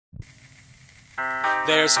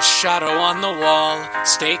There's a shadow on the wall.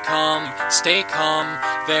 Stay calm, stay calm.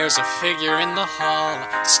 There's a figure in the hall.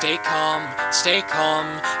 Stay calm, stay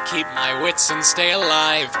calm. Keep my wits and stay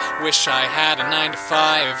alive. Wish I had a 9 to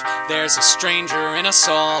 5. There's a stranger in us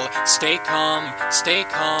all. Stay calm, stay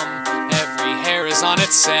calm. Every hair is on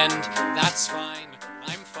its end. That's fine,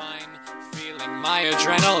 I'm fine. Feeling my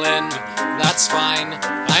adrenaline. That's fine,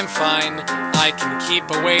 I'm fine. I can keep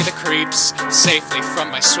away the creeps safely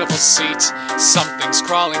from my swivel seat. Something's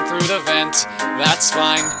crawling through the vent. That's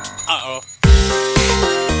fine. Uh-oh.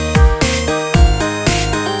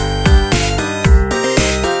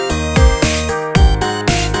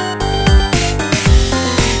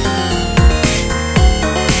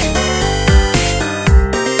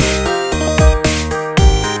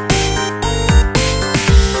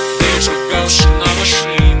 There's a ghost in the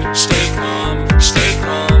machine. Stay calm, stay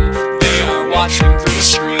calm. They are watching through the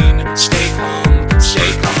screen. Stay calm,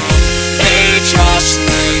 stay calm. They just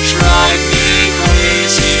may drive me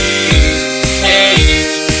crazy. Hey,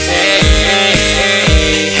 hey, hey, hey.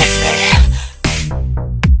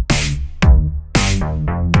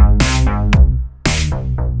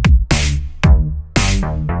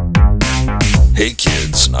 Hey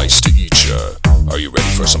kids, nice to eat ya. Are you ready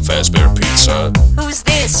for some Fazbear pizza? Who's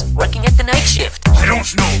this, working at the night shift? I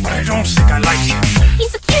don't know, but I don't think I like him.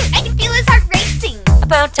 He's so cute, I can feel his heart racing.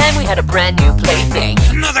 About time we had a brand new plaything.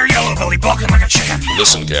 Another yellow belly balking like a chicken.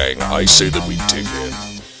 Listen gang, I say that we dig in.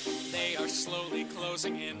 They are slowly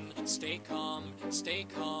closing in. Stay calm, stay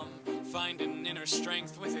calm. Find an inner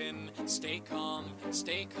strength within. Stay calm,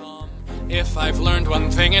 stay calm. If I've learned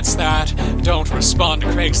one thing, it's that don't respond to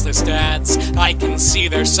Craigslist ads. I can see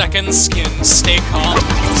their second skin. Stay calm,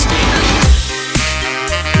 stay calm.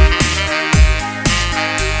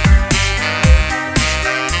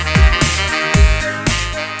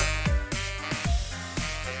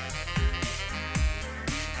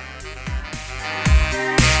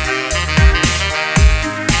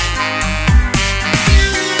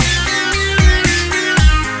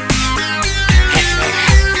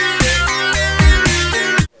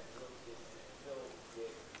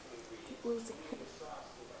 Losing it.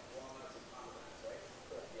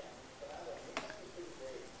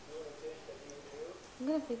 I'm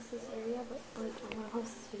gonna fix this area, but like I'm gonna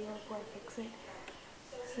post this video before I fix it.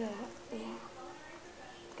 So yeah,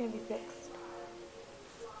 it's gonna be fixed.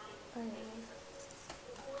 Alright,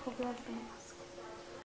 hope you like that.